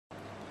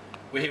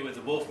We're here with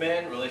the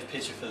Wolfman, relief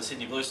pitcher for the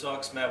Sydney Blue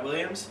Sox, Matt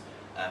Williams.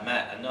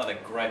 Matt, another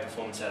great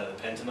performance out of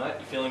the pen tonight.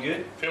 You feeling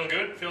good? Feeling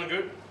good, feeling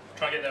good.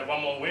 Try and get that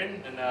one more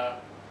win and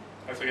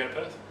hopefully go to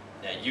Perth.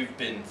 Now, you've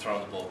been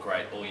throwing the ball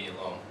great all year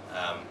long,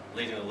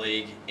 leading the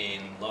league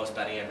in lowest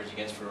batting average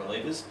against for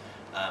relievers.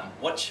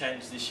 What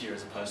changed this year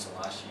as opposed to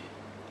last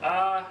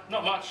year?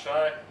 Not much.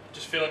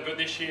 Just feeling good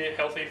this year,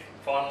 healthy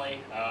finally.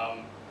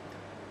 A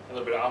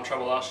little bit of arm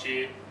trouble last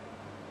year.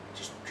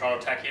 Just trying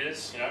to attack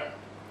hitters,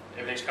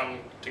 Everything's come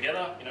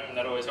together, and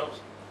that always helps.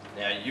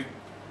 Now, you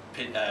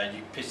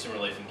pitched in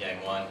relief in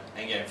Game 1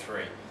 and Game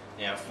 3.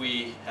 Now, if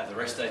we have the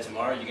rest day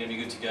tomorrow, you're going to be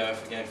good to go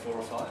for Game 4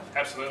 or 5?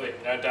 Absolutely.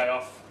 Day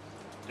off.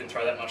 Didn't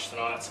throw that much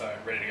tonight, so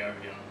ready to go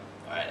again.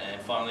 Alright, and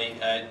finally,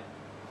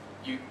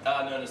 you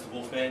are known as the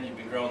Wolfman. You've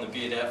been growing the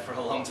beard out for a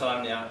long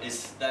time now.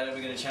 Is that ever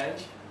going to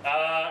change?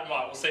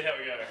 Might. We'll see how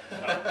we go.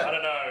 I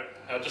don't know.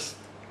 I'm just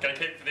going to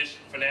keep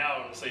for now,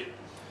 and we'll see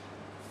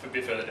a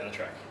bit further down the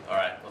track.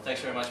 Alright, well thanks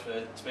very much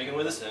for speaking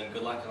with us and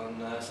good luck on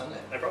Sunday.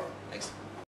 No problem. Thanks.